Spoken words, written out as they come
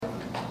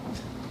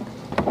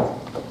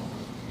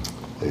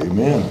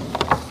Amen.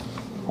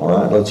 All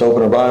right, let's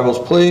open our Bibles,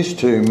 please,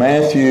 to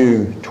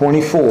Matthew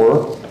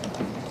 24.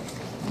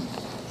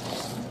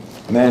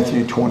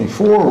 Matthew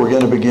 24, we're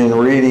going to begin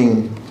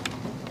reading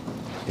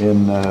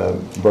in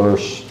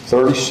verse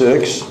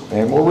 36,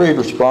 and we'll read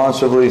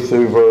responsively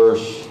through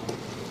verse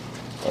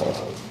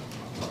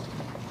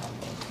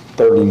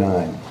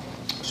 39.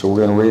 So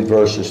we're going to read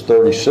verses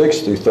 36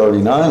 through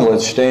 39.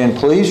 Let's stand,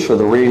 please, for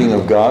the reading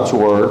of God's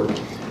Word.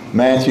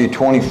 Matthew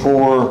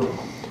 24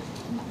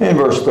 and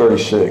verse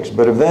 36.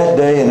 But of that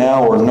day and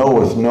hour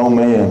knoweth no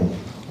man,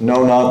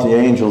 no, not the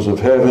angels of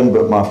heaven,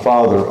 but my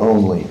Father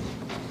only.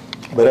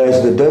 But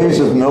as the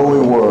days of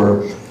Noah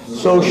were,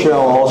 so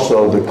shall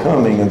also the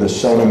coming of the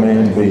Son of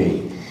Man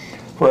be.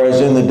 For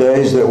as in the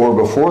days that were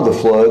before the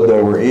flood,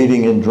 they were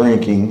eating and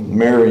drinking,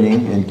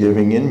 marrying and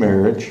giving in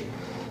marriage,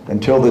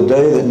 until the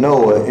day that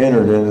Noah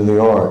entered into the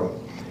ark,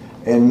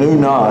 and knew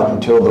not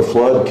until the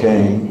flood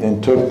came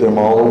and took them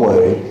all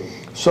away,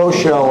 so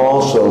shall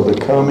also the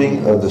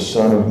coming of the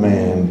Son of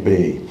Man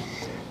be.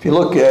 If you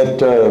look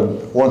at,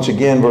 once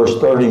again, verse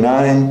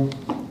 39,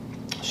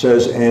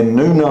 says, and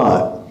knew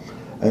not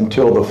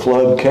until the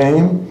flood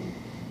came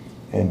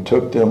and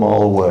took them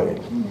all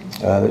away.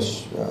 I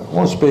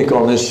want to speak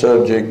on this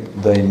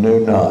subject, they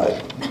knew not,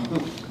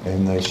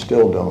 and they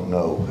still don't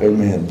know.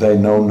 Amen. They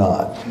know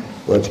not.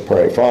 Let's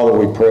pray. Father,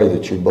 we pray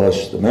that you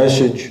bless the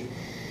message.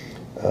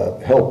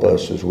 Help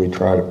us as we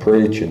try to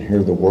preach and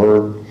hear the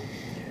word.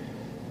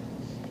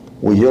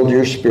 We yield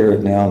your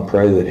Spirit now and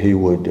pray that he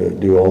would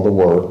do all the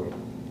work.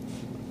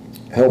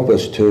 Help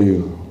us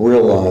to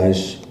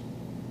realize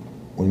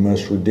we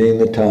must redeem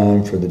the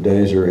time, for the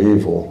days are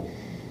evil.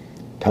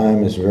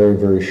 Time is very,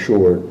 very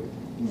short.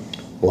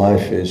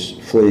 Life is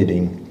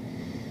fleeting.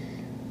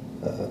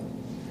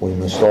 We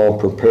must all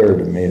prepare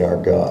to meet our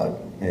God.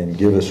 And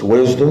give us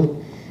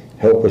wisdom.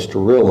 Help us to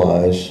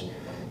realize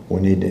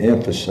we need to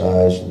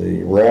emphasize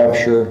the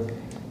rapture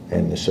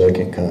and the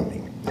second coming.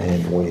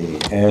 And we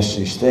ask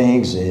these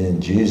things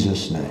in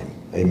Jesus' name.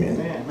 Amen.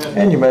 Amen.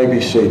 And you may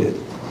be seated.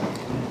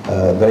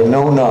 They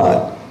know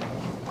not.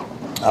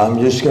 I'm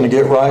just going to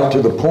get right to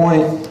the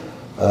point.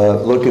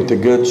 Look at the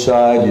good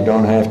side. You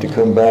don't have to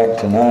come back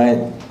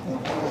tonight.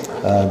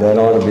 That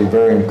ought to be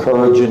very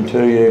encouraging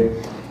to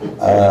you.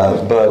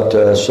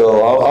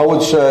 So I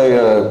would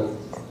say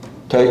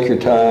take your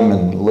time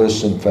and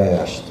listen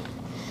fast.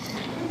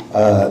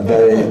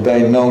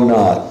 They know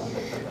not.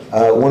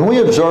 When we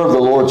observe the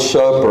Lord's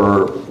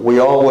Supper, we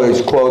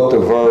always quote the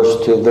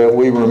verse that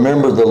we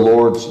remember the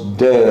Lord's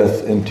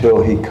death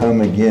until he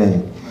come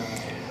again.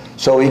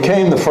 So he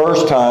came the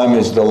first time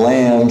as the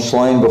Lamb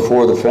slain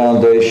before the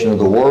foundation of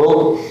the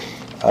world.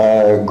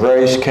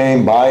 Grace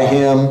came by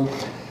him,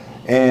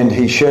 and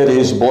he shed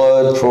his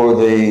blood for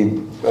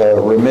the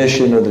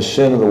remission of the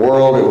sin of the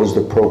world. It was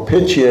the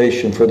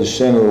propitiation for the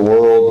sin of the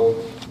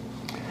world.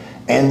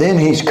 And then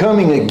he's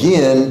coming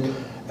again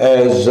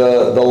as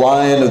the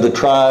Lion of the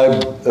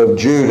tribe of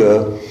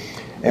Judah.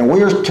 And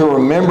we are to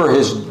remember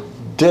his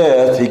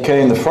death. He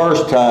came the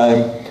first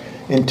time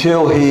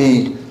until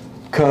he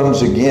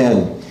comes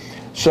again.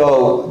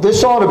 So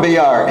this ought to be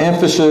our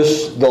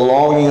emphasis, the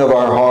longing of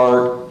our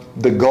heart,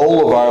 the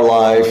goal of our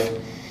life,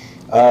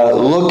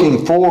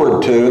 looking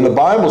forward to. And the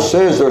Bible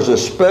says there's a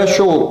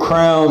special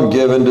crown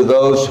given to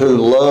those who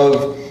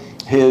love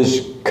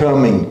his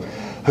coming,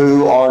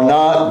 who are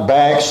not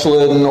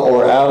backslidden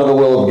or out of the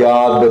will of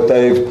God, but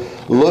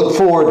they've looked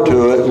forward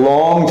to it,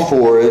 longed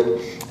for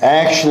it,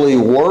 actually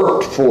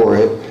worked for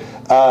it,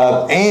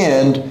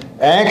 and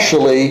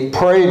actually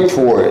prayed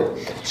for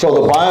it.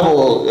 So the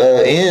Bible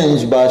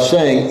ends by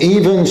saying,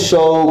 even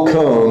so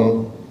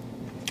come,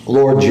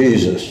 Lord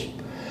Jesus.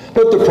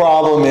 But the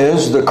problem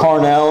is the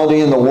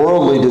carnality and the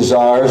worldly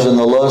desires and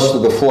the lust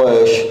of the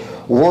flesh,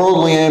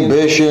 worldly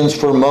ambitions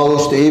for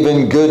most,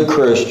 even good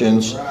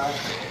Christians.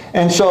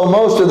 And so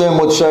most of them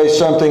would say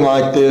something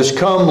like this,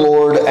 come,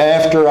 Lord,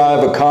 after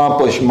I've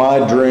accomplished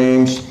my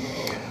dreams.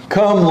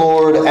 Come,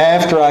 Lord,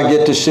 after I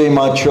get to see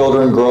my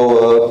children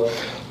grow up.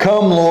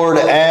 Come, Lord,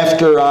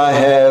 after I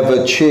have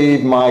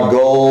achieved my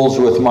goals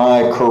with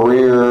my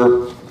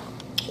career,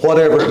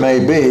 whatever it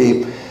may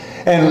be.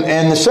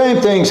 And the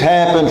same things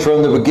happen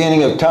from the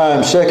beginning of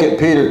time. 2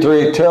 Peter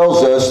 3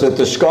 tells us that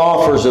the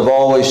scoffers have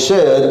always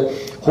said,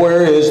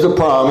 where is the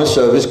promise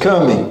of his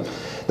coming?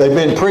 They've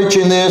been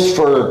preaching this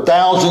for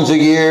thousands of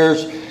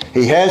years.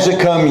 He hasn't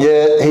come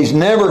yet. He's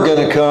never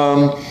going to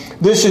come.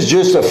 This is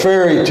just a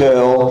fairy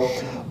tale.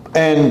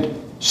 And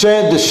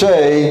sad to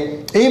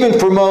say, even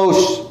for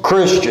most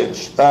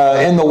Christians,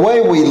 in the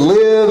way we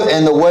live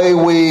and the way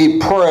we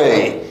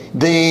pray,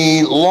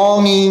 the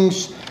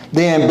longings,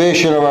 the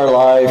ambition of our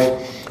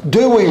life,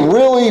 do we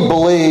really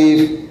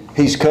believe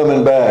he's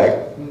coming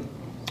back?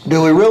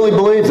 Do we really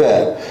believe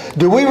that?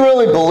 Do we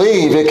really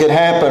believe it could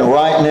happen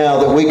right now,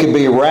 that we could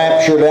be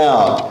raptured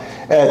out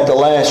at the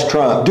last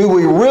trump? Do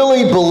we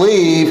really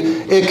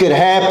believe it could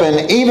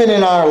happen even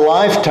in our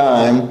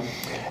lifetime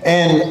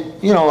And,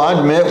 you know, I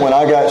admit when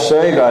I got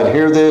saved, I'd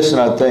hear this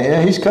and I'd think,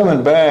 yeah, he's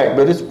coming back,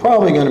 but it's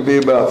probably going to be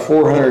about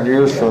 400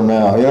 years from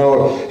now. You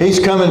know, he's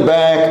coming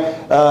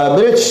back, but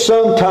it's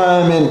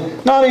sometime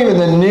in not even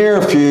the near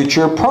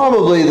future,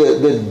 probably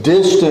the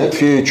distant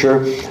future.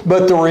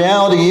 But the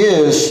reality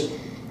is,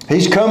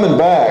 he's coming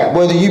back.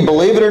 Whether you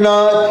believe it or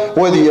not,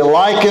 whether you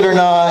like it or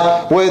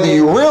not, whether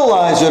you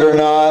realize it or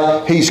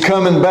not, he's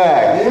coming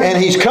back.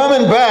 And he's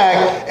coming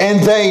back,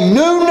 and they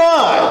knew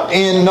not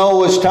in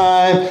Noah's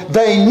time.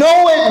 They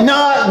know it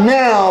not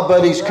now,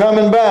 but he's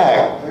coming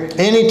back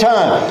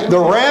anytime. The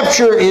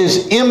rapture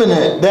is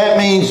imminent. That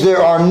means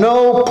there are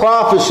no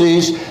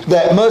prophecies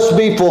that must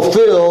be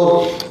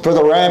fulfilled for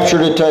the rapture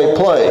to take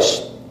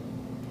place.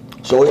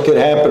 So it could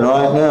happen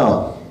right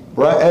now,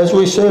 right as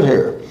we sit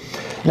here.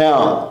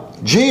 Now,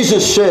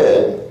 Jesus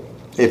said,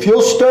 if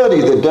you'll study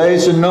the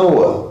days of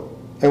Noah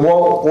and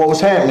what was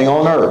happening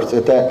on earth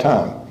at that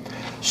time,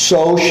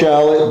 so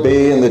shall it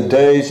be in the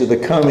days of the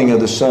coming of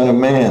the Son of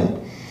Man.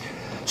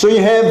 So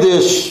you have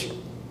this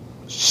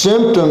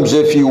symptoms,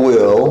 if you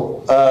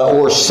will,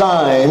 or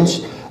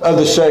signs of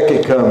the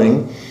second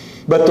coming,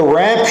 but the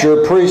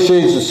rapture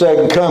precedes the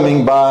second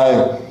coming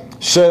by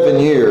 7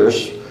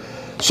 years.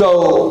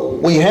 So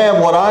we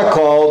have what I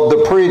call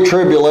the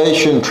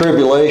pre-tribulation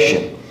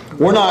tribulation.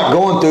 We're not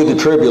going through the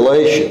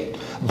tribulation,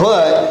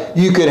 but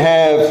you could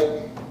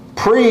have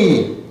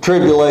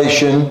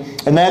pre-tribulation,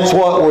 and that's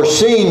what we're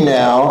seeing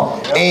now.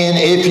 And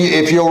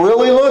if you'll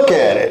really look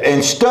at it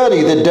and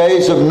study the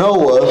days of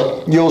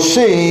Noah, you'll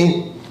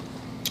see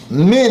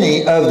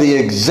many of the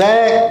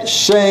exact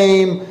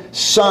same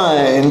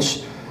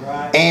signs.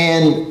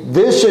 And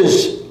this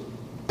is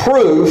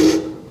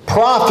proof,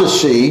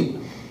 prophecy.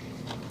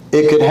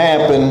 It could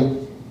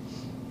happen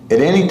at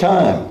any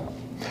time.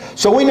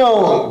 So we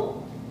know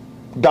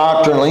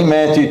doctrinally,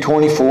 Matthew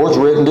 24 is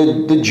written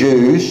to the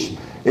Jews.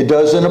 It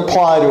doesn't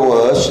apply to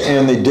us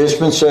in the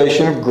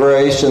dispensation of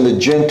grace in the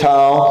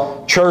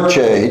Gentile church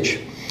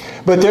age.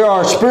 But there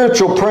are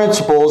spiritual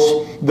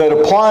principles that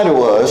apply to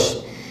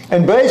us.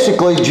 And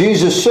basically,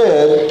 Jesus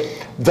said,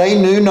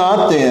 they knew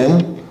not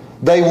then,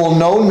 they will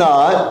know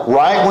not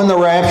right when the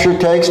rapture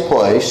takes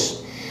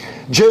place.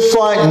 Just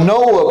like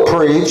Noah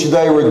preached,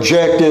 they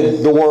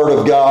rejected the Word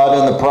of God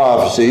and the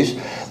prophecies.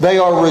 They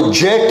are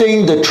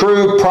rejecting the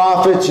true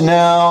prophets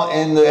now,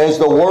 and as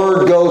the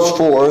Word goes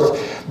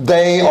forth,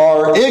 they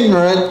are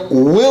ignorant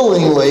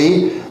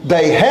willingly.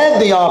 They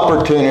had the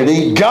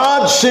opportunity.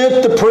 God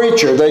sent the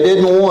preacher. They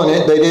didn't want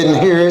it. They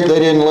didn't hear it. They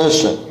didn't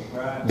listen.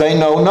 They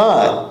know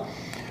not.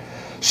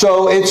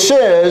 So it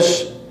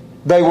says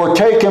they were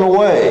taken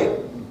away.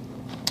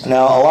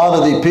 Now, a lot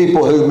of the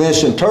people who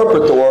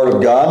misinterpret the Word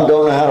of God and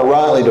don't know how to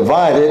rightly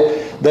divide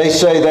it, they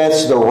say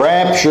that's the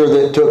rapture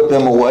that took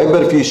them away.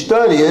 But if you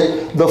study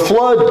it, the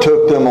flood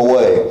took them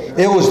away.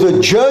 It was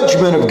the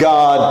judgment of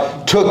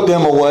God took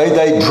them away.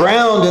 They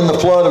drowned in the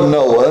flood of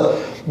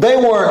Noah. They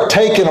weren't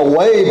taken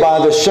away by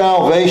the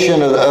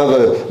salvation of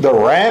the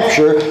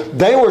rapture.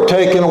 They were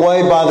taken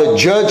away by the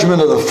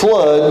judgment of the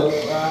flood,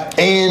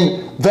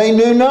 and they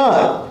knew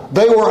not.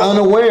 They were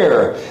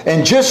unaware.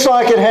 And just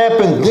like it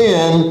happened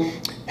then,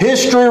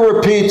 history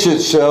repeats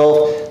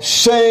itself,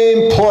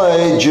 same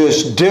play,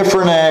 just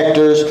different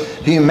actors.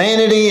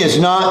 Humanity is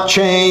not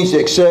changed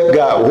except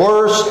got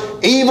worse.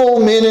 Evil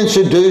men and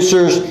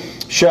seducers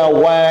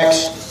shall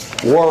wax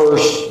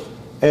worse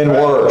and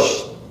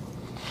worse.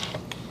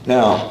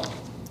 Now,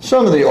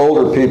 some of the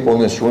older people in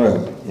this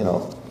room, you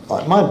know,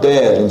 like my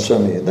dad and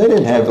some of you, they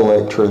didn't have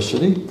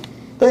electricity.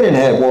 They didn't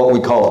have what we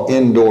call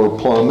indoor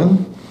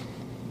plumbing.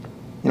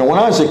 You know, when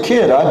I was a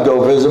kid, I'd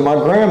go visit my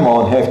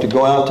grandma and have to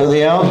go out to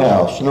the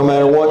outhouse, no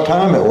matter what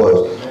time it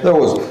was. There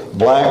was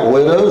Black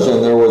Widows,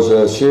 and there was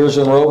a Sears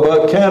and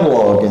Roebuck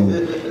catalog,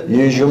 and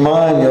use your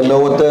mind, you'll know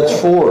what that's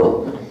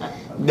for.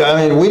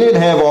 I mean, we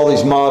didn't have all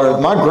these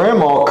modern... My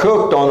grandma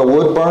cooked on a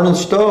wood-burning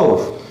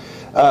stove.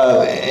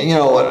 You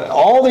know,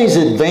 all these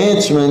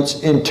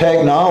advancements in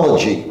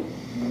technology.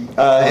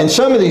 And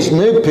some of these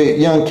new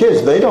young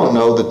kids, they don't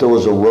know that there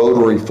was a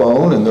rotary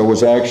phone and there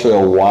was actually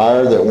a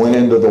wire that went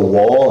into the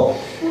wall.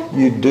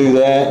 You'd do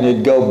that and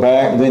it'd go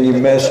back, and then you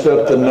messed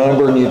up the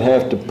number and you'd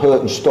have to put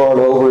and start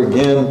over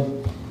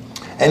again.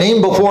 And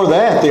even before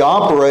that, the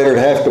operator would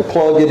have to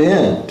plug it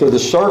in to the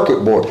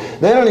circuit board.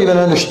 They don't even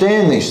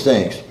understand these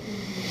things.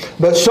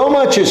 But so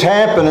much has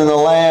happened in the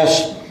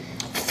last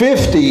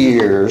 50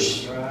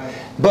 years.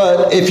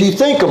 But if you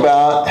think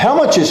about how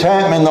much has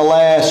happened in the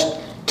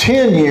last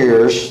 10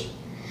 years,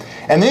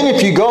 and then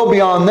if you go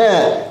beyond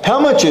that,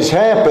 how much has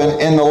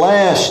happened in the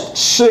last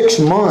 6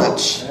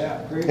 months?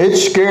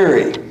 It's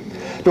scary.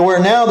 To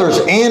where now there's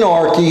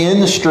anarchy in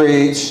the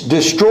streets,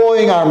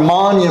 destroying our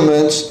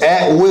monuments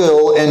at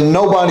will, and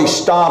nobody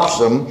stops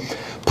them.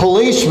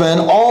 Policemen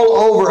all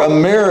over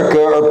America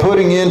are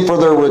putting in for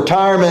their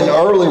retirement,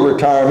 early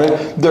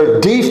retirement. They're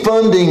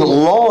defunding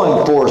law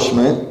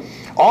enforcement.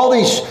 All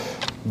these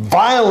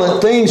violent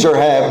things are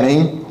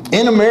happening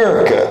in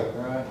America.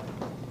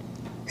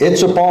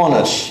 It's upon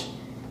us.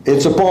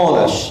 It's upon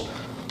us.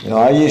 You know,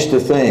 I used to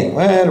think,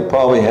 well, it'll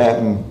probably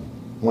happen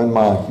when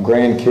my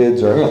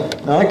grandkids are.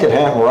 Now, that could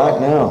happen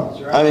right now.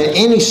 Right. I mean,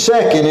 any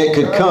second it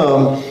could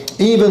come.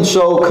 Even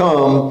so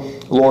come,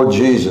 Lord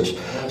Jesus.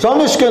 So I'm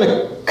just going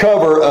to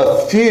cover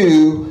a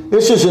few.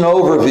 This is an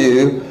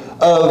overview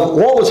of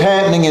what was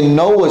happening in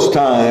Noah's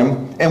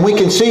time, and we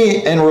can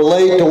see and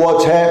relate to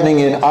what's happening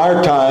in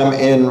our time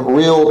in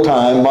real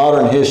time,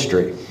 modern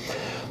history.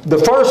 The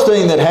first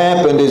thing that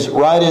happened is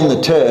right in the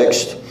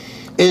text,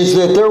 is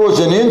that there was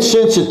an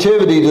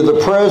insensitivity to the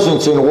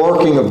presence and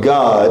working of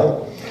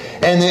God,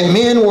 and that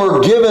men were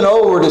given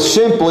over to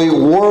simply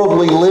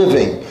worldly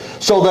living.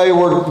 So they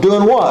were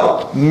doing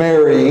what?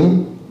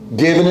 Marrying,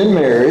 giving in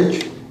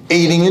marriage,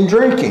 eating and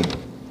drinking.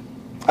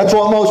 That's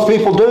what most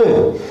people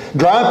do.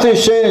 Drive through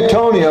San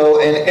Antonio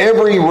and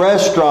every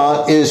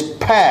restaurant is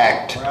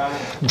packed.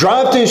 Right.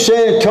 Drive through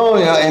San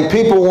Antonio and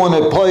people want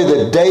to play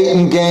the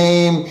dating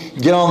game,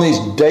 get on these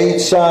date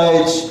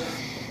sites.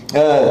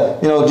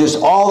 Just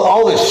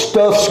all this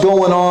stuff's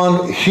going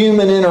on,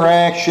 human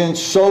interaction,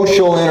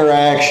 social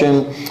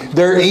interaction.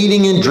 They're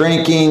eating and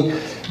drinking,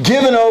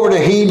 given over to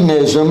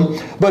hedonism,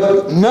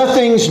 but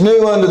nothing's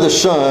new under the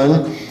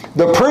sun.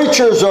 The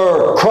preachers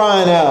are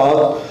crying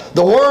out.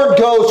 The Word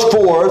goes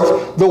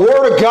forth. The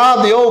Word of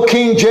God, the old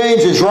King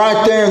James, is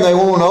right there and they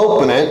won't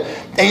open it.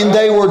 And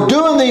they were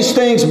doing these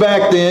things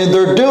back then.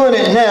 They're doing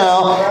it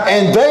now.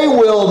 And they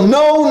will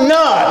know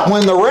not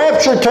when the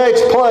rapture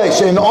takes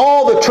place and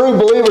all the true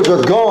believers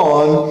are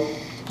gone.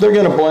 They're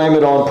going to blame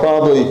it on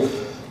probably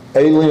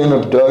alien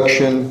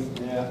abduction,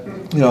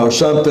 or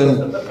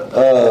something.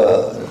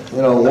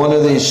 One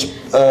of these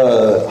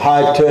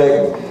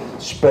high-tech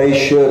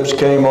spaceships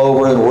came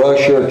over and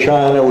Russia or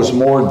China was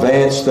more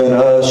advanced than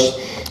us,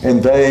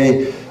 and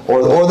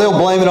or they'll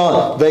blame it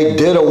on, they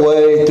did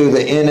away through the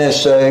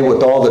NSA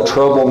with all the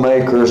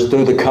troublemakers,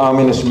 through the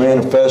Communist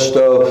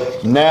Manifesto.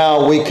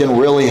 Now we can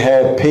really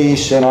have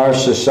peace in our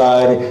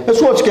society.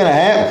 That's what's going to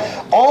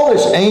happen. All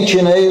this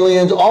ancient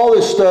aliens, all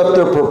this stuff,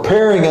 they're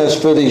preparing us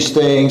for these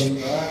things.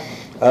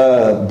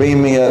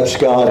 Beam me up,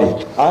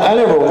 Scotty. I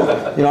never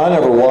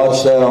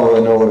watched that. I don't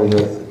really know what it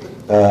is.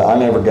 I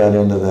never got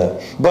into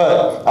that.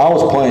 But I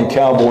was playing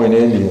Cowboy and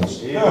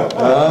Indians.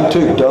 I'm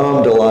too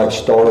dumb to like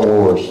Star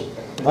Wars.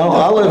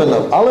 I live in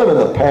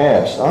the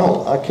past. I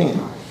don't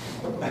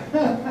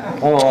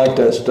like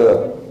that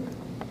stuff.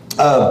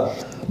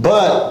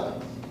 But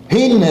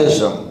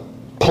hedonism,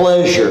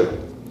 pleasure,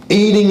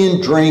 eating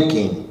and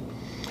drinking.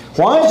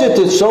 Why is it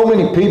that so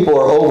many people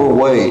are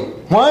overweight?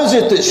 Why is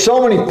it that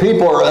so many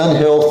people are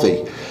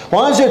unhealthy?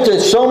 Why is it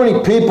that so many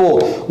people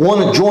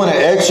want to join an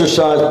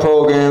exercise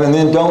program and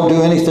then don't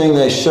do anything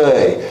they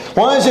say?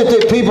 Why is it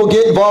that people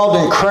get involved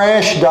in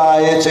crash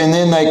diets and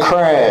then they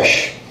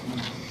crash?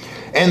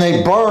 And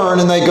they burn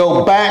and they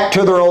go back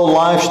to their old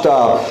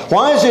lifestyle?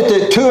 Why is it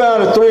that 2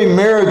 out of 3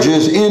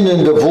 marriages end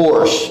in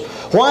divorce?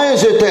 Why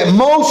is it that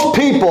most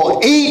people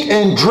eat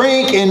and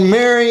drink and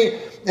marry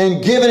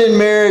and give in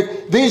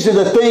marriage? These are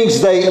the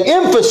things they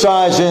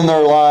emphasize in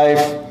their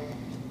life.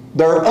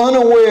 They're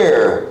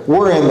unaware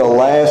we're in the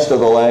last of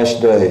the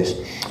last days.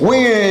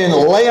 We're in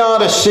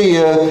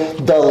Laodicea,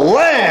 the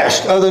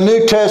last of the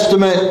New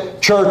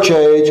Testament church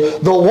age.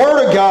 The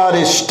Word of God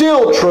is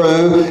still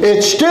true.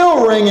 It's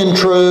still ringing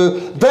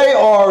true. They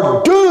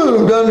are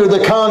doomed under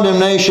the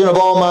condemnation of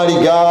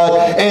Almighty God,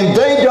 and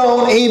they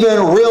don't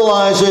even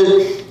realize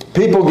it.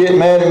 People get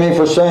mad at me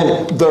for saying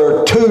it.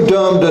 They're too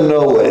dumb to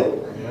know it.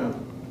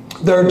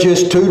 They're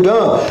just too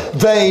dumb.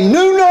 They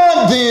knew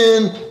not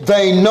then,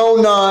 they know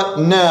not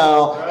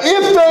now.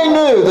 If they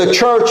knew, the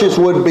churches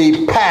would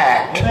be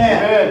packed.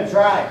 Amen. That's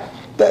right.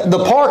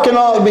 The parking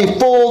lot would be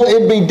full.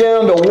 It'd be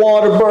down to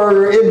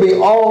Whataburger. It'd be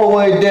all the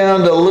way down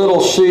to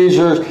Little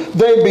Caesars.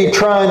 They'd be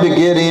trying to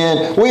get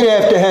in. We'd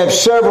have to have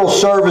several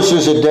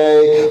services a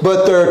day,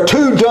 but they're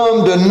too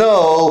dumb to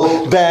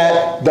know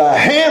that the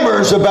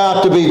hammer's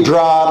about to be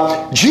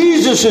dropped.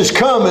 Jesus is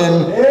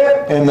coming,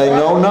 and they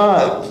know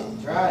not.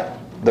 That's right.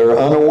 They're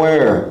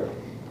unaware.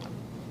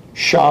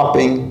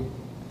 Shopping,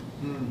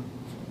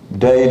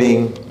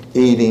 dating,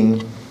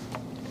 eating,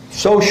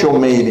 social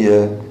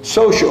media,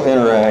 social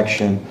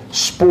interaction,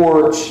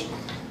 sports.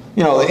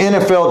 The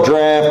NFL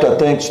draft, I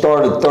think,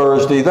 started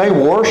Thursday. They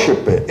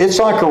worship it. It's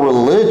like a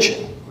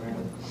religion.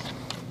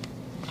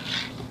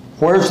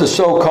 Where's the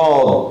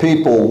so-called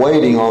people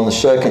waiting on the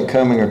second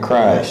coming of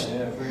Christ?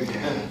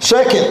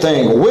 Second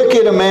thing,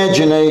 wicked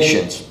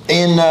imaginations.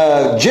 In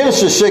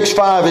Genesis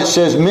 6:5, it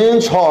says,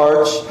 men's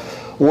hearts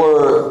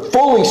were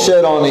fully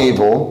set on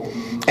evil,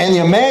 and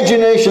the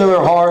imagination of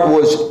their heart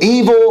was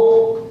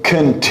evil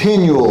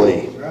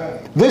continually.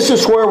 This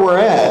is where we're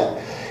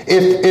at.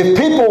 If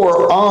people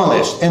were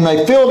honest and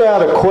they filled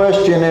out a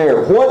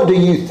questionnaire, what do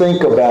you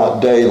think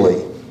about daily?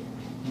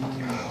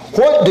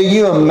 What do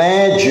you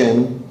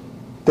imagine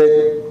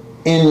that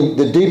in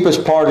the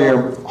deepest part of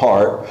your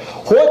heart?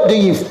 What do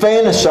you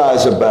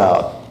fantasize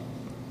about?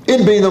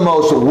 It'd be the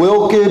most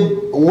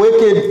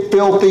wicked,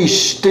 filthy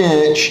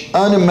stench,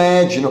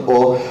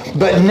 unimaginable.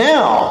 But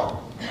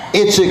now,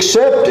 it's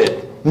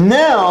accepted.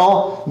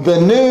 Now, the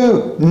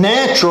new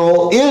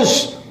natural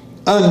is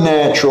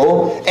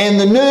unnatural, and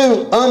the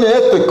new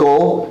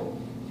unethical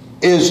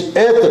is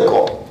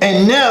ethical.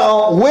 And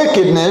now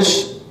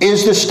wickedness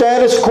is the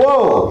status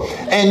quo.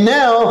 And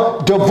now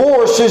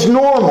divorce is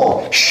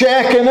normal.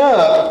 Shacking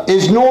up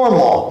is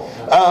normal.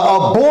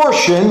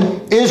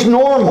 Abortion is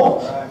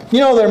normal. You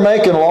know, they're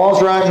making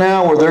laws right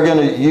now where they're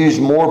going to use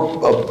more,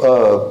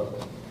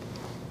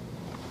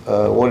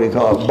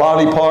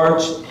 body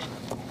parts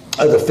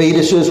of the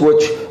fetuses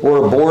which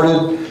were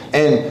aborted.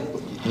 And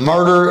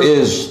murder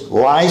is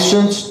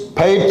licensed,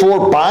 paid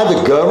for by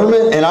the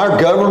government. And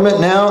our government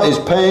now is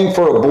paying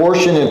for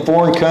abortion in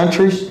foreign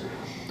countries.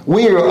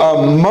 We are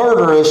a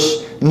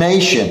murderous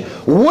nation.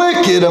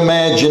 Wicked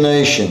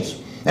imaginations.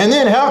 And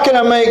then how can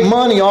I make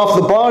money off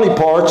the body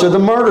parts of the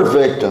murder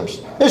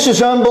victims? This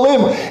is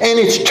unbelievable. And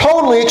it's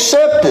totally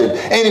accepted.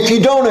 And if you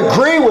don't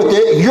agree with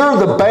it, you're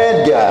the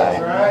bad guy.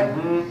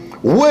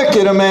 Right.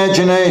 Wicked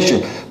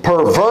imagination.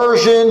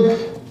 Perversion,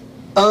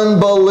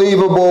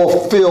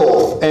 unbelievable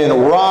filth,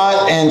 and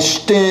rot and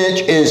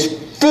stench is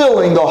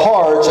filling the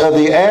hearts of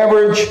the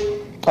average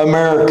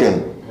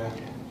American.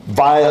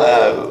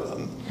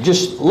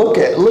 Just look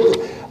at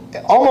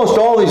almost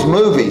all these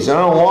movies, and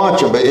I don't watch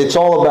them, but it's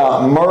all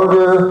about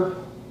murder,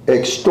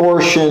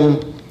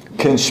 extortion,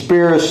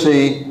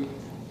 conspiracy,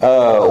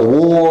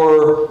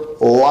 war,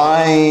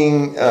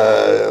 lying,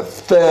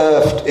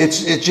 theft.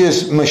 It's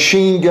just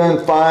machine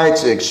gun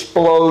fights,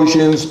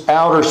 explosions,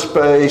 outer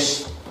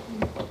space.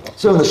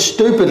 Some of the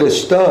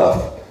stupidest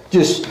stuff.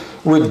 Just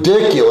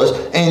ridiculous.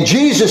 And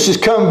Jesus is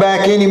coming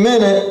back any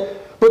minute,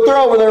 but they're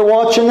over there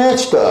watching that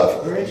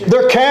stuff.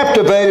 They're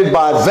captivated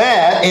by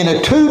that in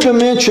a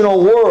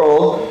two-dimensional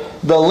world,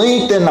 the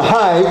length and the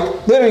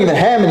height. They don't even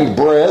have any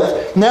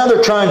breadth. Now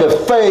they're trying to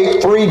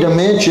fake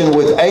three-dimension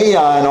with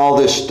AI and all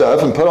this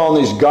stuff and put on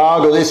these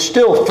goggles. It's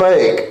still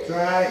fake.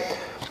 Right.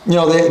 You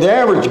know, the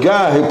average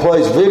guy who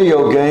plays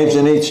video games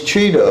and eats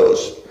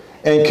Cheetos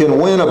and can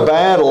win a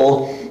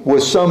battle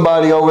with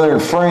somebody over there in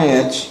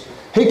France,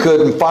 he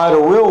couldn't fight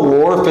a real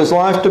war if his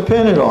life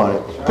depended on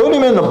it. Put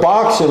him in the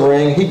boxing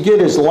ring, he'd get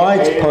his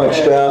lights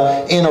punched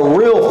out in a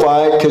real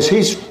fight because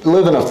he's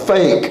living a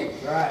fake.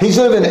 He's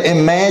living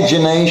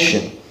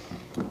imagination.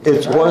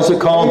 It's, what is it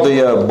called?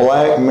 The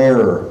Black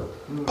Mirror.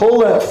 Pull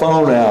that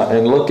phone out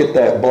and look at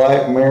that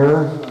Black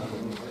Mirror.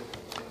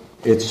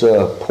 It's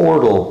a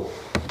portal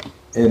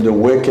into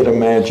wicked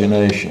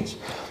imaginations.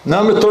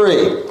 Number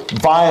 3,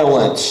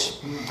 violence.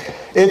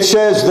 It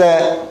says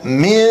that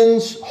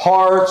men's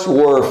hearts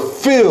were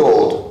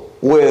filled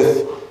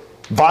with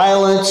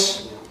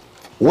violence,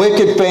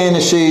 wicked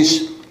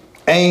fantasies,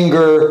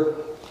 anger.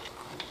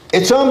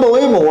 It's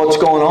unbelievable what's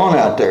going on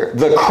out there.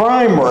 The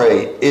crime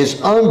rate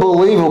is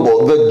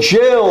unbelievable. The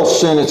jail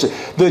sentences,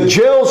 the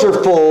jails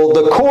are full,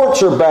 the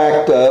courts are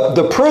backed up,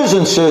 the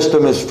prison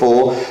system is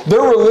full.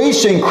 They're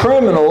releasing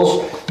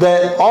criminals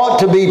that ought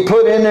to be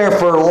put in there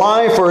for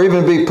life or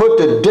even be put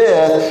to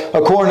death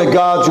according to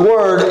God's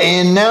Word,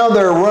 and now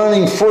they're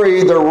running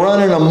free, they're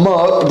running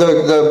amok.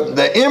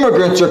 The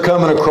immigrants are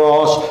coming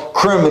across,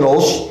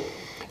 criminals,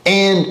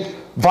 and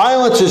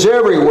violence is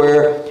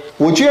everywhere.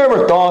 Would you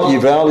ever thought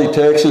Uvalde,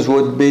 Texas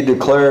would be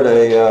declared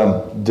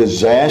a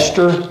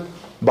disaster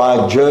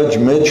by Judge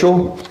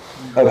Mitchell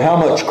of how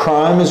much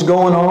crime is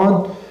going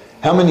on?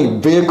 How many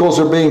vehicles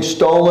are being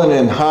stolen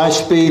in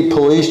high-speed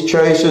police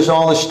chases,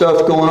 all this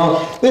stuff going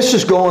on? This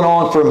is going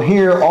on from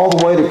here all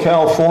the way to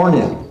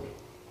California.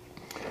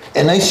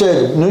 And they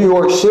said New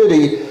York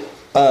City,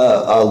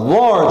 a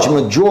large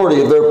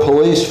majority of their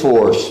police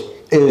force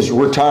is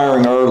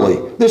retiring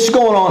early. This is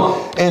going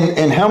on.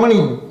 And how many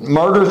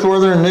murders were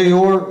there in New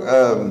York?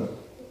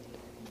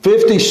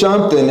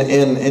 50-something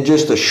in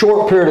just a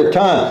short period of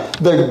time.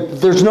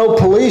 There's no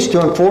police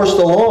to enforce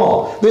the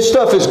law. This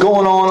stuff is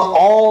going on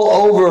all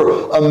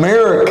over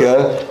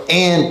America,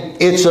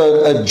 and it's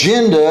an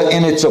agenda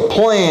and it's a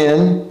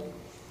plan.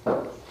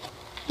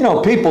 You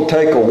know, people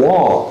take a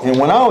walk. And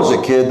when I was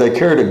a kid, they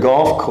carried a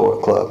golf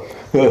club.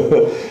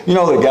 You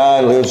know, the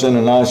guy lives in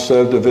a nice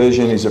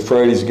subdivision. He's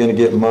afraid he's going to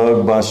get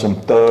mugged by some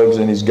thugs,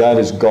 and he's got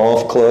his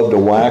golf club to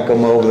whack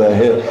them over the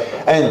head.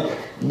 And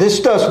this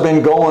stuff's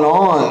been going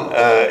on.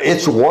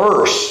 It's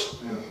worse.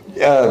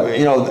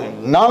 You know,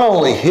 not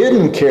only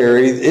hidden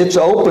carry, it's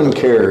open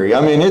carry. I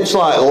mean, it's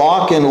like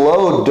lock and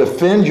load,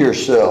 defend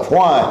yourself.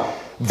 Why?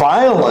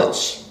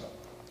 Violence.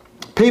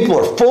 People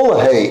are full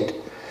of hate.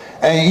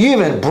 And you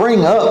even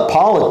bring up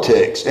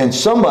politics, and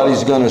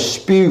somebody's going to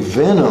spew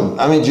venom.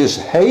 I mean, just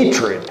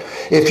hatred.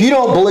 If you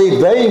don't believe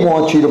they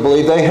want you to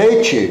believe, they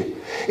hate you.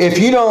 If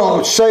you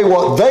don't say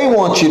what they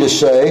want you to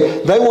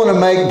say, they want to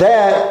make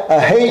that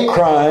a hate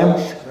crime.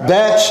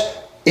 That's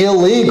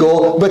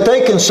illegal, but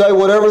they can say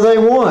whatever they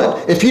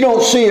want. If you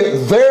don't see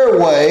it their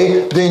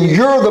way, then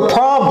you're the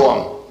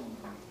problem.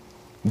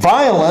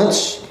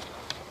 Violence,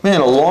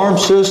 man, alarm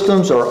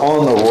systems are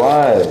on the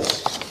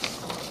rise.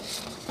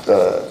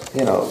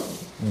 You know,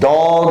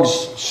 dogs,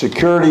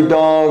 security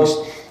dogs,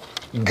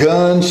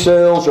 gun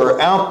sales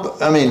are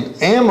out. I mean,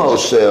 ammo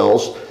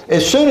sales,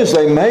 as soon as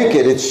they make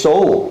it, it's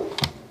sold.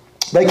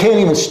 They can't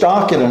even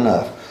stock it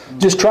enough.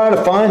 Just try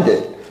to find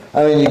it.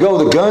 I mean, you go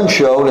to the gun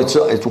show, and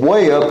it's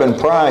way up in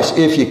price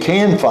if you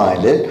can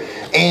find it.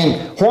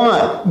 And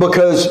why?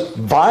 Because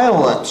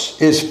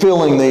violence is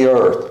filling the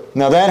earth.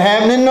 Now, that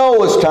happened in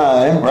Noah's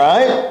time,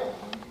 right?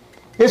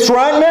 It's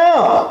right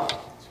now.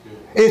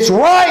 It's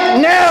right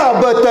now,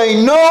 but they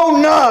know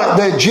not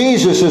that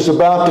Jesus is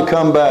about to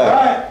come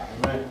back.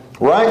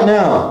 Right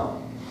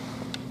now.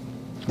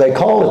 They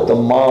call it the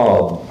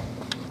mob.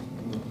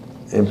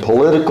 In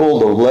political,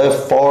 the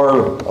left,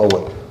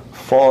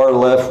 far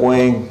left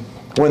wing.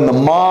 When the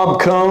mob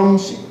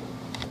comes,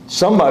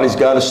 somebody's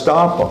got to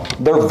stop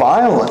them. They're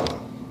violent.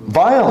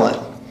 Violent.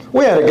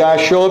 We had a guy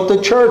show up to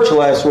church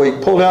last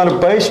week, pulled out a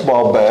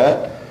baseball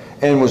bat,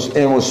 and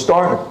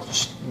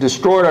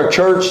destroyed our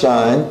church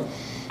sign.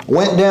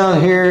 Went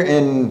down here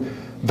and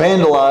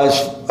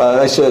vandalized,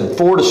 they said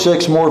 4 to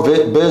 6 more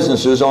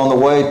businesses on the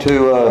way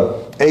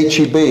to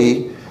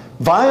HEB.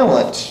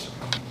 Violence.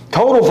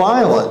 Total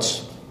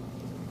violence.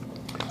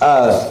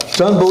 It's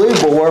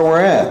unbelievable where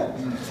we're at.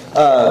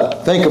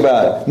 Think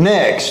about it.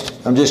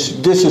 Next,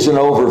 this is an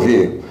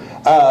overview.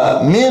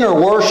 Men are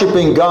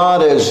worshiping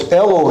God as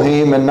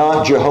Elohim and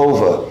not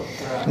Jehovah.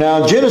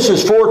 Now,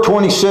 Genesis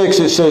 4:26,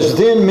 it says,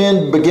 "Then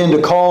men begin to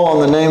call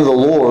on the name of the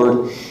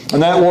Lord."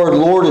 And that word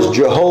Lord is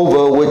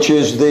Jehovah, which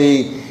is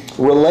the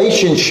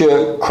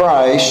relationship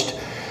Christ,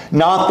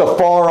 not the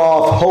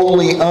far-off,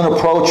 holy,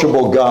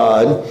 unapproachable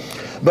God.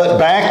 But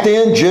back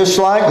then, just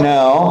like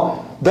now,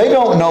 they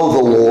don't know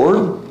the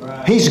Lord.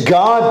 He's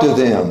God to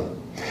them.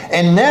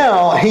 And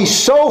now, He's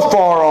so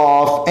far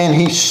off and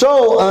He's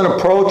so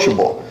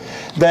unapproachable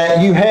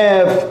that you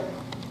have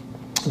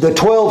the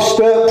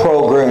 12-step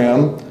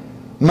program,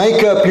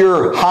 make up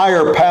your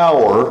higher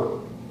power,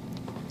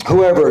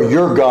 whoever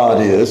your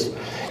God is,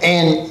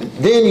 and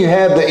then you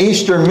have the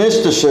Eastern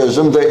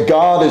mysticism that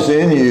God is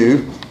in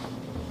you.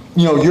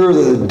 You know, you're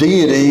the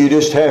deity, you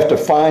just have to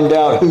find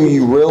out who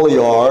you really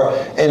are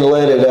and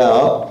let it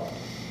out.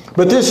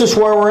 But this is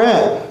where we're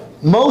at.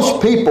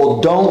 Most people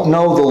don't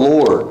know the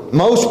Lord.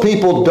 Most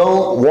people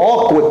don't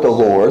walk with the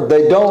Lord.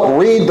 They don't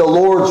read the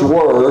Lord's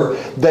Word.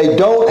 They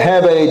don't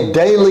have a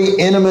daily,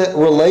 intimate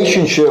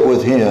relationship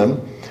with Him.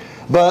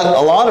 But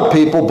a lot of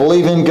people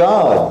believe in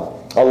God.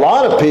 A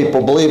lot of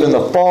people believe in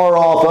the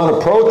far-off,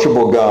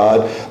 unapproachable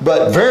God.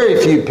 But very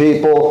few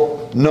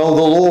people know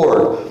the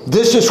Lord.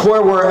 This is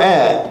where we're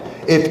at.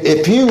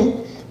 If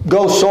you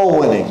go soul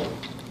winning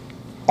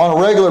on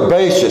a regular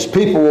basis,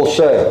 people will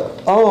say,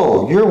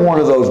 "Oh, you're one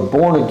of those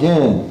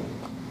born-again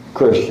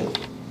Christians."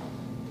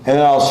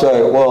 And I'll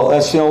say, "Well,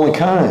 that's the only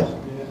kind.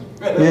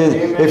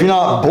 If you're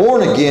not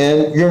born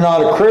again, you're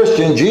not a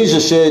Christian."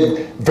 Jesus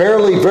said,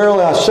 "Verily,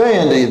 verily, I say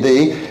unto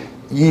thee,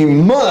 you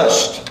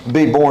must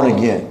be born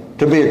again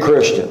to be a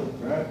Christian.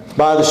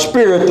 By the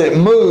Spirit that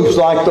moves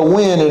like the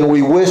wind, and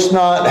we wist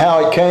not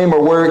how it came or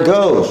where it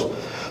goes."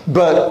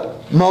 But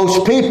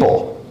most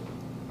people,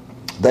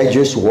 they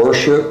just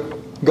worship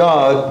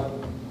God.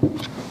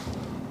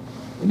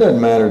 It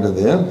doesn't matter to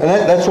them. And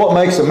that's what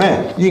makes them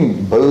mad. You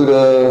can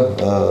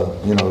Buddha,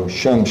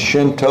 some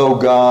Shinto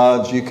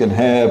gods. You can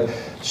have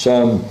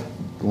some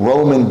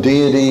Roman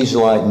deities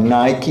like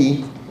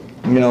Nike,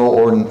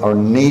 or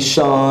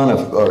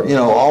Nissan, or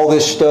all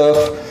this stuff.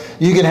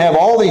 You can have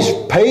all these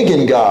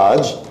pagan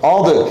gods,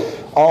 all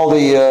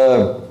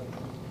the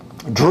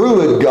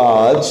Druid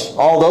gods,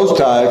 all those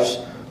types.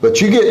 But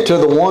you get to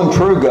the one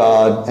true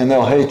God, and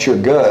they'll hate your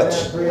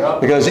guts.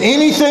 Because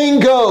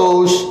anything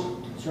goes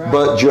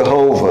but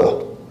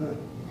Jehovah.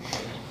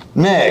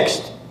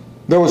 Next,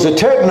 there was a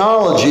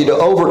technology to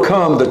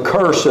overcome the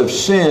curse of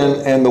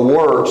sin and the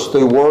works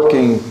through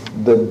working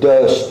the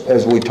dust,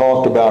 as we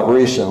talked about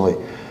recently.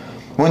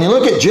 When you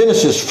look at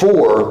Genesis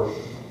 4,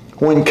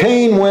 when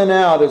Cain went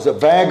out as a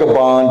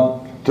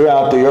vagabond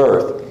throughout the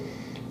earth,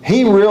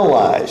 he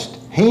realized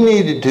he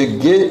needed to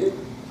get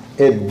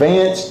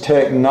advanced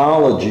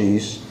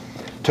technologies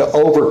to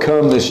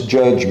overcome this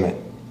judgment.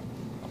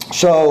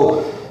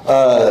 So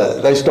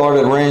they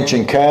started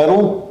ranching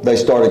cattle. They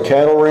started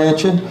cattle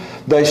ranching.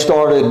 They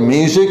started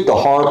music, the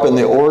harp and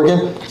the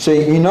organ.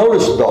 See, you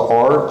notice the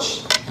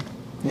arts.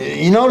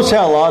 You notice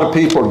how a lot of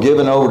people are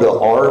given over to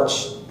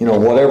arts.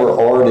 Whatever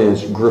art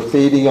is,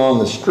 graffiti on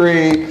the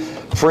street,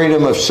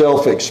 freedom of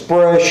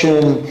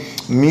self-expression,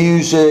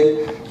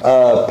 music,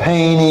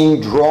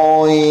 painting,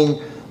 drawing,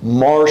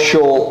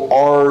 martial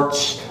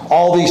arts,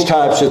 all these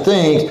types of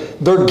things.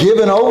 They're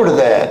given over to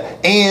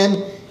that.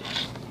 And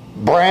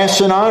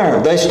brass and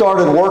iron. They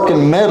started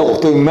working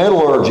metal through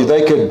metallurgy.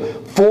 They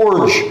could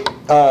forge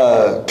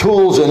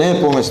tools and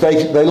implements.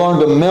 They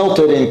learned to melt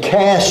it and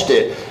cast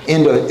it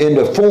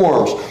into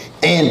forms.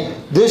 And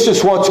this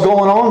is what's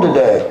going on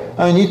today.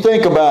 I mean, you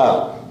think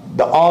about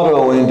the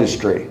auto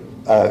industry.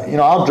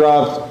 I'll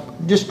drive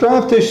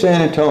through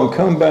San Antonio and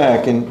come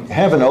back and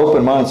have an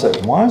open mind and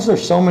say, why is there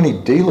so many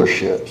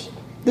dealerships?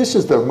 This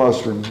is the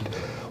most...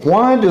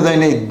 Why do they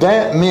need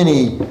that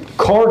many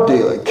car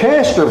dealers?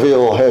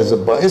 Casterville has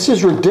this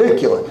is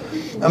ridiculous.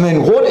 I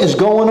mean, what is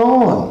going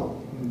on?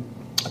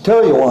 I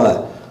tell you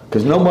what,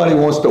 Because nobody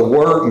wants to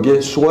work and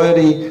get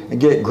sweaty and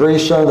get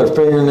grease on their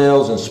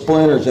fingernails and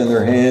splinters in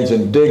their hands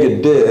and dig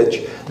a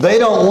ditch. They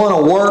don't want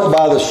to work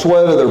by the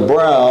sweat of their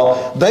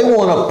brow. They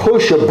want to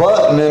push a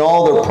button and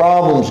all their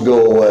problems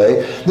go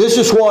away. This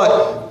is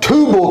what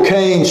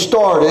Tubal-Cain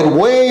started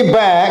way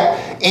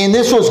back, and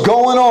this was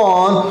going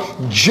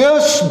on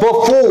just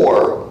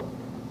before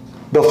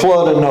the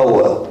flood of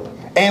Noah.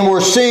 And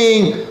we're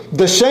seeing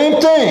the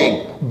same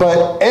thing,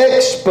 but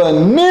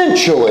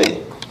exponentially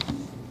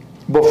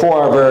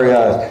before our very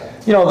eyes.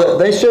 You know,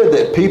 they said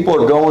that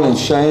people are going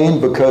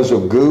insane because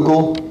of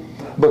Google,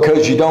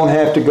 because you don't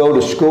have to go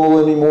to school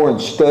anymore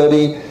and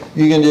study.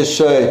 You can just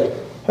say,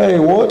 hey,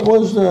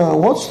 what's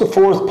the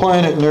fourth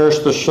planet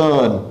nearest the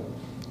sun?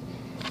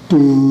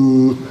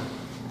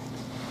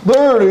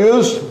 There it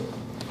is.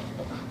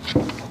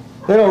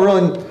 They don't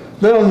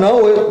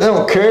know it. They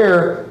don't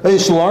care. They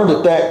just learned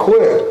it that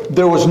quick.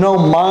 There was no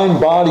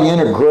mind-body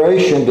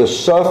integration to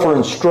suffer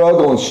and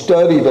struggle and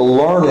study to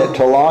learn it,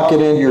 to lock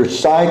it into your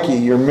psyche,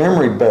 your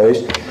memory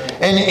base.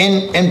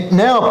 And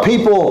now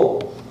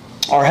people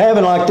are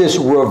having like this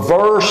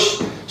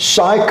reverse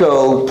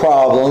psycho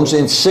problems,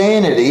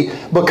 insanity,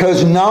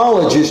 because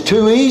knowledge is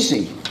too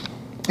easy.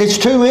 It's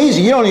too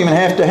easy. You don't even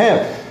have to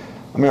have.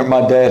 I remember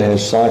my dad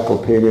has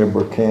Cyclopedia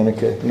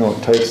Britannica. You know,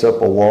 it takes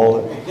up a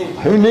wallet.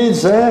 Who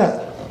needs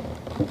that?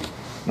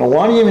 Now,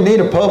 why do you even need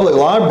a public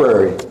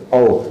library?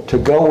 Oh, to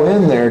go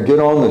in there, get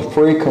on the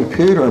free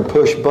computer and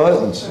push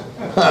buttons.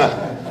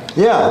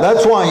 Yeah,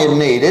 that's why you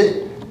need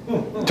it.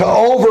 To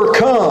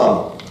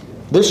overcome.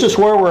 This is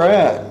where we're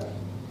at.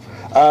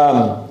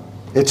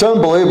 It's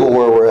unbelievable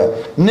where we're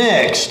at.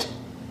 Next,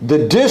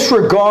 the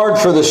disregard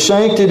for the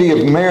sanctity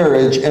of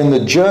marriage and the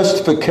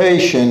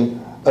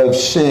justification of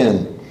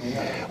sin.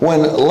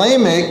 When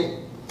Lamech,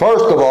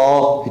 first of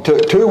all, he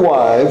took 2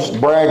 wives,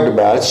 bragged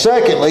about it.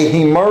 Secondly,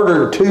 he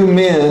murdered 2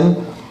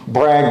 men,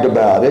 bragged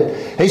about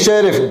it. He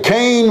said, if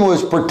Cain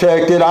was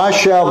protected, I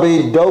shall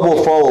be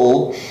double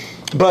fold.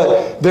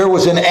 But there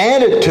was an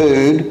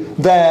attitude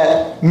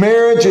that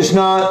marriage is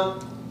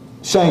not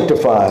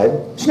sanctified.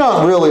 It's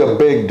not really a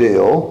big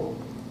deal.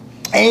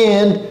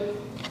 And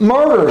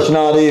murder is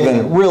not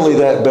even really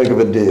that big of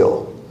a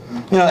deal.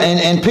 You know,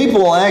 and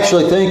people will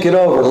actually think it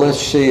over. Let's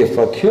see, if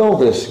I kill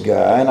this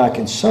guy and I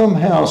can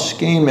somehow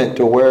scheme it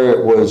to where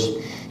it was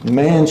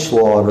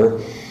manslaughter,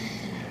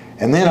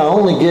 and then I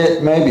only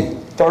get maybe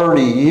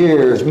 30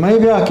 years,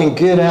 maybe I can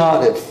get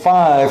out at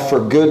 5 for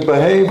good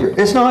behavior.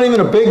 It's not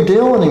even a big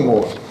deal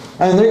anymore.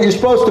 And you're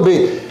supposed to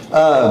be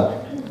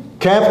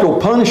capital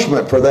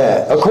punishment for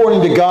that,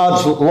 according to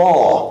God's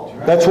law.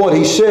 That's what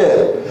he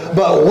said.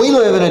 But we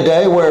live in a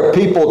day where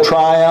people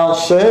try out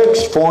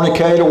sex,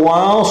 fornicate a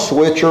while,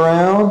 switch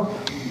around,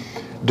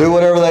 do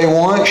whatever they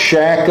want,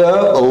 shack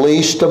up,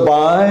 lease to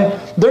buy.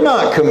 They're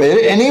not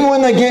committed. And even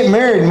when they get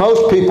married,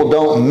 most people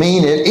don't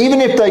mean it.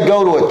 Even if they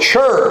go to a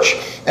church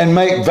and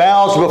make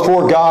vows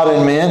before God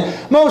and men,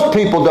 most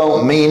people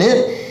don't mean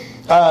it.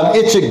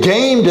 It's a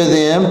game to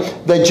them.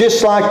 They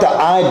just like the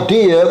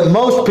idea.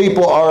 Most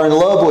people are in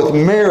love with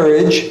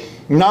marriage,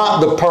 not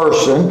the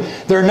person.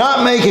 They're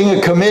not making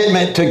a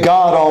commitment to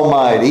God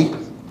Almighty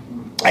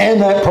and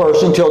that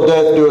person till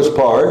death do us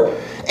part.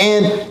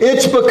 And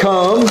it's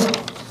become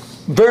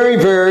very,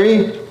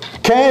 very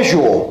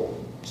casual.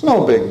 It's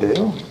no big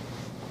deal.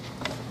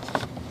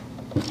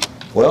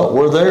 Well,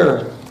 we're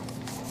there.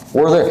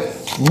 We're there.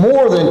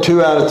 More than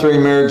 2 out of 3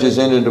 marriages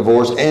end in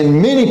divorce,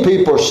 and many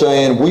people are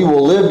saying we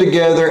will live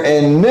together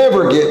and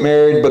never get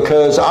married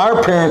because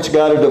our parents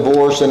got a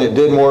divorce and it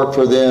didn't work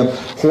for them.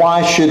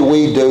 Why should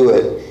we do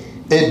it?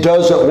 It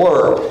doesn't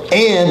work.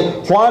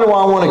 And why do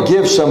I want to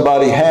give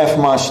somebody half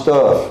my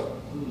stuff?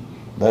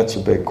 That's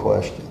a big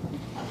question.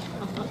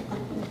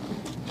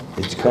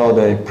 It's called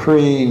a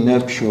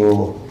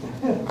prenuptial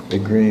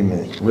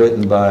agreement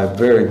written by a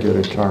very good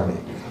attorney.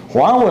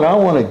 Why would I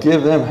want to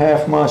give them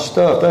half my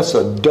stuff? That's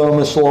the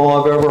dumbest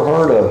law I've ever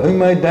heard of. Who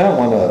made that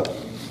one up?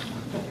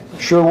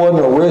 Sure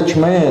wasn't a rich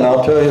man,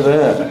 I'll tell you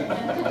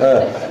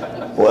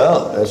that.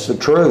 Well, that's the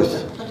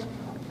truth.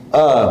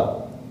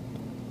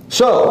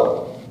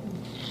 So,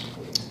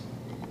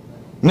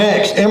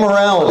 next,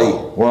 immorality.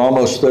 We're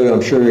almost through.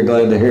 I'm sure you're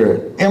glad to hear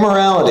it.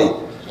 Immorality.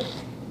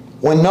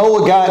 When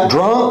Noah got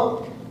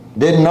drunk,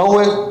 didn't know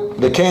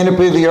it, the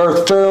canopy of the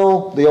earth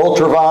fell, the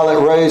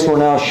ultraviolet rays were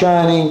now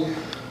shining,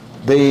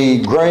 the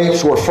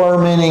grapes were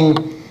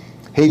fermenting.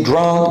 He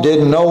drunk,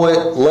 didn't know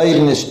it, laid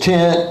in his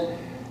tent,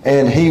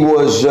 and he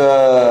was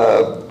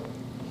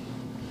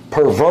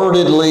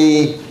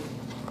pervertedly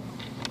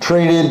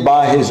treated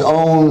by his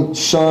own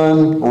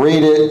son.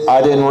 Read it.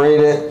 I didn't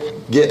read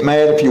it. Get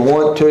mad if you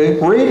want to.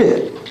 Read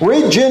it.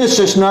 Read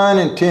Genesis 9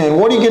 and 10.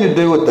 What are you going to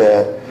do with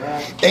that?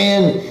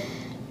 And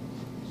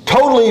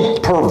totally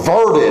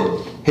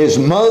perverted his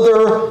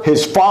mother,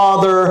 his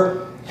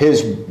father,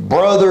 his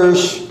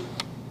brothers.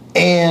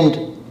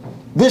 And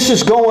this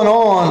is going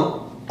on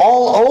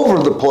all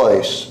over the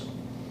place.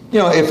 You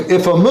know,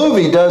 if a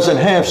movie doesn't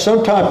have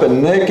some type of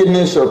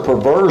nakedness or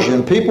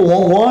perversion, people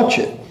won't watch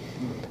it.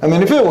 I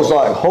mean, if it was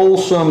like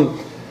wholesome,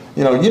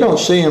 You know, you don't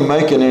see them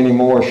making any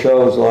more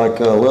shows like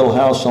Little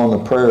House on the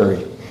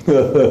Prairie.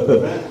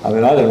 I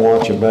mean, I didn't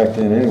watch it back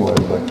then anyway,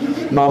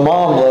 but my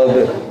mom loved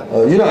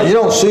it. You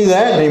don't see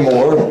that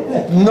anymore.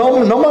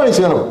 Nobody's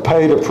going to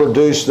pay to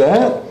produce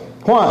that.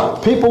 Why?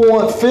 People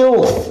want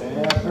filth.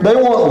 They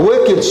want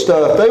wicked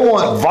stuff. They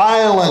want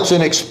violence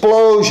and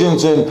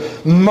explosions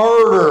and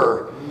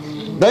murder.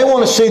 They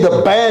want to see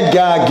the bad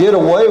guy get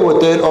away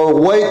with it or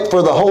wait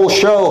for the whole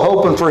show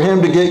hoping for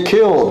him to get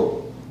killed.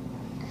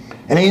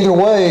 And either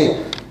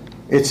way,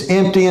 it's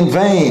empty and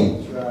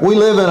vain. We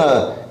live in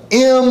an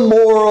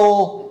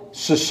immoral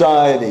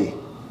society.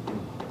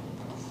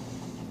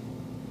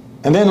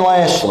 And then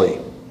lastly,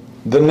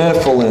 the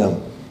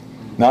Nephilim.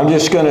 Now I'm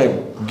just going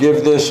to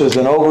give this as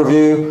an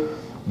overview,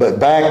 but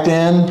back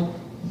then,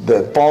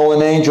 the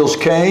fallen angels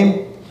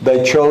came.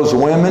 They chose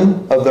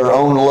women of their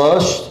own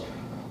lust.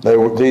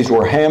 These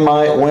were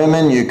Hamite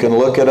women. You can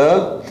look it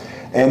up.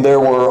 And there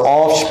were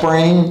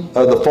offspring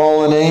of the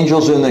fallen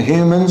angels and the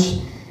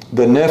humans.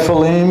 The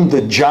Nephilim,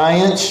 the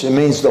giants. It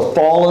means the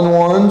fallen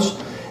ones.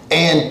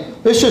 And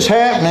this is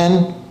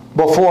happening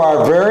before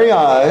our very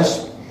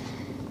eyes.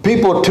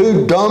 People are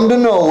too dumb to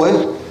know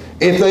it.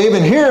 If they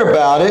even hear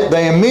about it,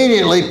 they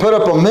immediately put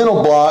up a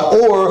mental block,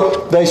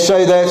 or they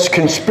say that's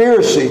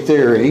conspiracy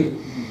theory.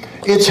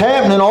 It's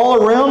happening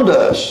all around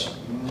us.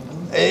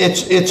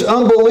 It's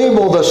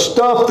unbelievable the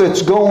stuff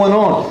that's going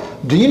on.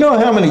 Do you know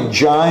how many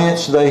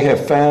giants they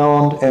have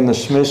found and the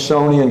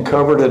Smithsonian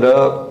covered it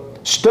up?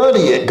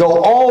 Study it.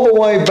 Go all the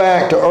way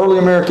back to early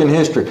American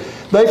history.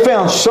 They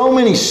found so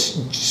many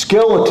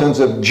skeletons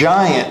of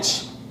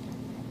giants,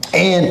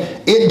 and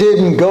it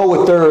didn't go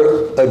with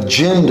their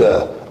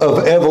agenda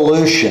of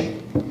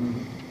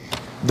evolution,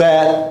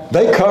 that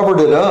they covered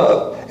it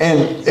up.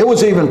 And it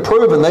was even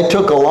proven they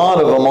took a lot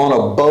of them on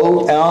a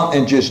boat out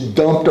and just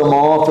dumped them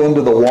off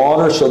into the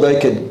water so they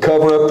could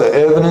cover up the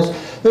evidence.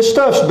 This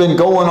stuff's been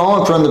going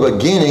on from the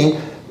beginning.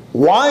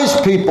 Wise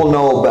people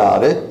know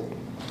about it.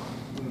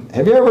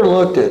 Have you ever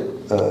looked at,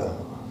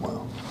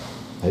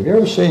 have you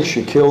ever seen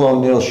Shaquille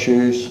O'Neal's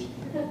shoes?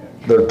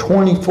 They're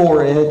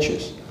 24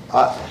 inches.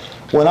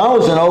 When I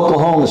was in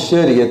Oklahoma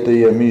City at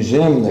the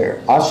museum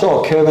there, I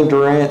saw Kevin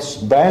Durant's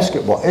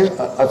basketball.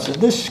 I said,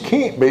 this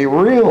can't be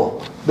real.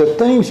 The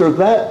things are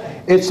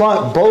that, it's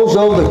like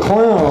Bozo the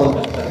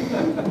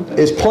Clown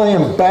is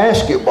playing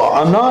basketball.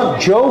 I'm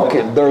not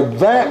joking. They're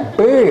that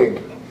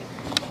big.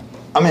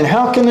 I mean,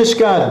 how can this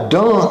guy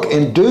dunk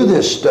and do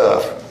this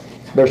stuff?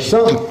 There's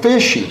something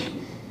fishy.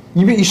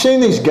 You seen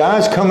these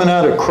guys coming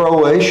out of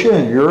Croatia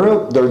and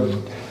Europe? They're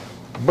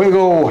big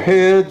old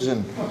heads,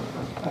 and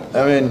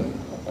I mean,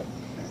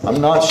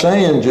 I'm not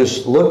saying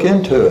just look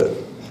into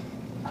it.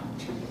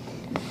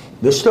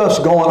 This stuff's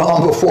going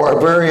on before our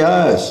very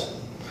eyes.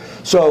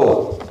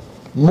 So,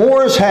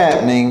 more is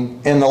happening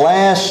in the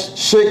last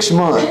 6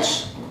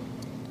 months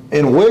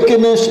in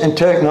wickedness and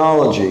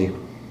technology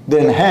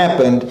than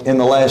happened in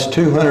the last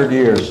 200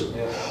 years.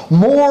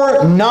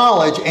 More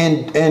knowledge,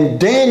 and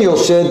Daniel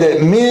said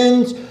that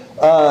men's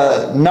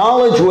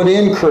knowledge would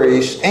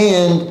increase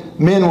and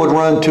men would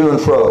run to and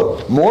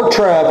fro. More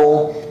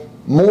travel,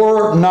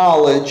 more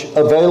knowledge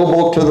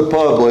available to the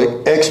public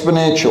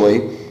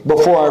exponentially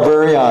before our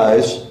very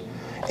eyes.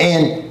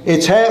 And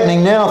it's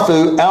happening now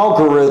through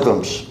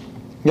algorithms.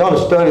 You ought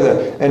to study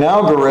that. An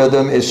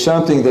algorithm is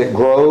something that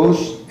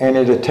grows and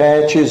it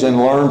attaches and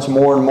learns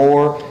more and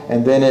more,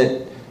 and then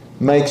it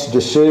makes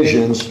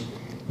decisions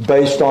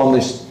based on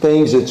these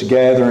things it's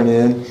gathering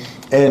in.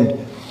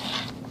 And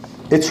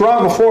it's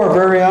right before our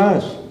very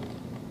eyes.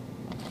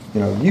 You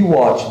know, you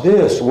watch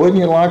this. Wouldn't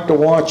you like to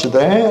watch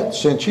that?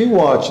 Since you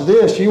watch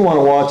this, you want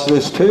to watch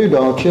this too,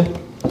 don't you?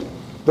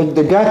 But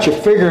they got you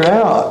figured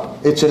out.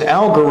 It's an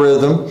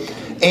algorithm,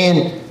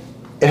 and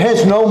it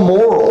has no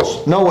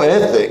morals, no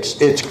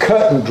ethics. It's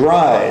cut and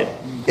dried.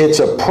 It's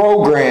a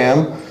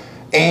program,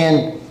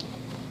 and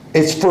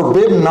it's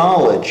forbidden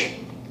knowledge.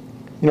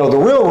 You know, the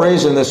real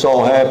reason this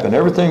all happened,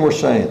 everything we're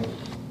saying,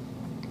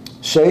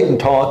 Satan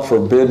taught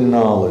forbidden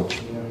knowledge.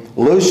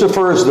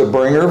 Lucifer is the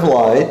bringer of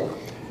light.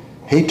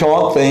 He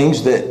taught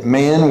things that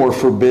men were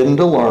forbidden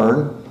to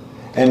learn,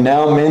 and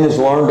now men has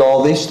learned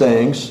all these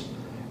things,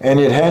 and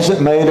it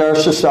hasn't made our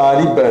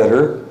society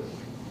better.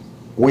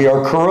 We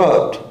are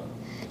corrupt.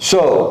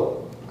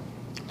 So,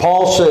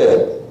 Paul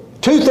said,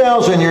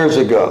 2,000 years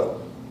ago,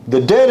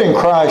 the dead in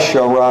Christ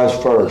shall rise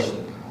first.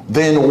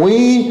 Then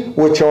we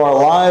which are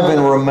alive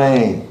and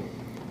remain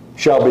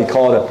shall be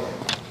caught up.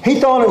 He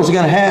thought it was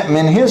going to happen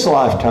in his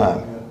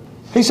lifetime.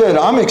 He said,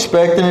 I'm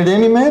expecting it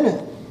any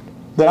minute.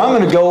 That I'm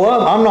going to go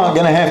up. I'm not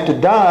going to have to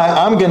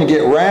die. I'm going to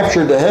get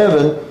raptured to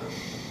heaven.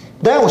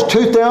 That was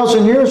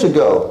 2,000 years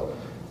ago.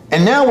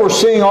 And now we're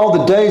seeing all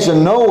the days of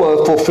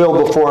Noah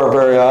fulfilled before our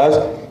very eyes.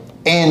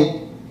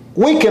 And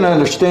we can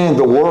understand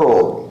the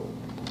world.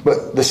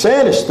 But the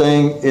saddest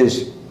thing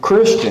is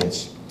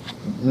Christians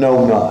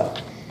know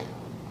not.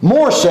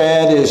 More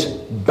sad is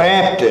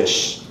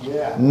Baptists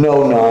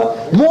know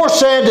not. More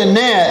sad than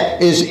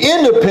that is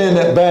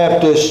independent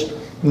Baptists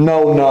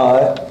know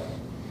not.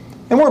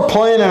 And we're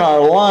planning our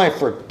life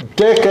for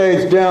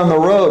decades down the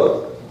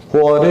road.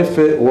 What if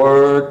it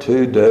were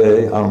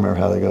today? I don't remember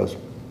how that goes.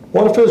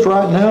 What if it's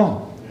right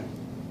now?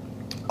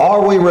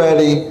 Are we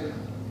ready?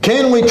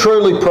 Can we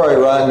truly pray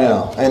right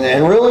now?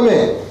 And really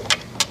mean,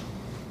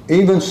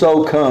 even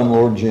so come,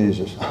 Lord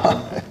Jesus.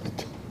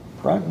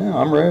 Right now,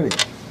 I'm ready.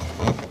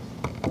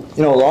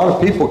 You know, a lot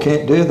of people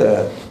can't do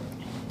that.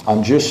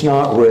 I'm just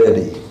not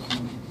ready.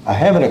 I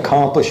haven't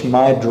accomplished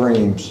my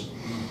dreams.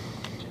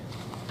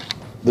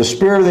 The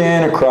spirit of the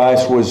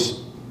Antichrist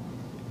was,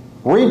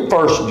 read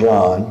 1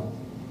 John,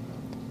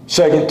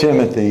 2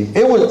 Timothy,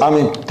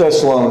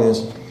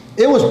 Thessalonians.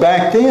 It was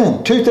back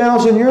then,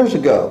 2,000 years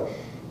ago.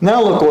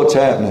 Now look what's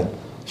happening.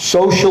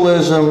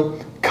 Socialism,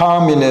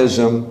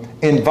 communism,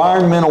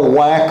 environmental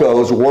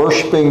wackos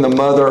worshiping the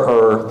Mother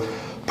Earth,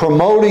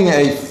 promoting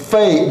a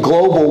fake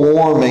global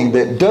warming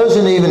that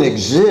doesn't even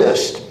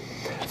exist,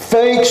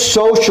 fake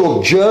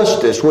social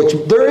justice, which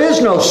there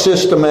is no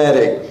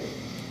systematic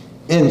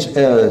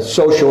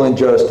social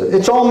injustice.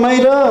 It's all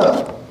made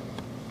up.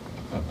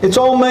 It's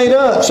all made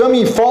up. Some of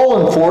you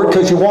fallen for it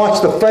because you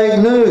watch the fake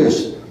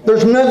news.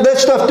 That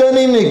stuff doesn't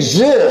even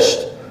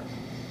exist.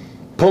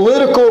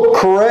 Political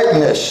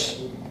correctness,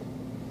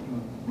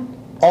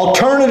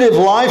 alternative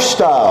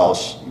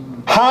lifestyles,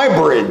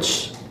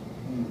 hybrids,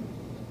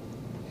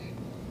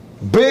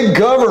 big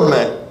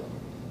government,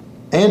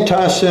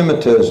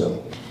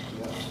 anti-Semitism,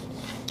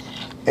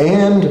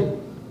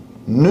 and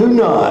knew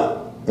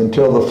not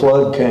until the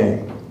flood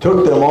came,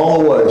 took them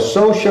all away.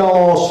 So shall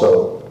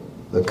also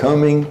the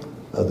coming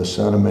of the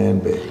Son of Man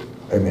be.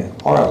 Amen.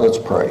 All right, let's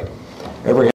pray. Every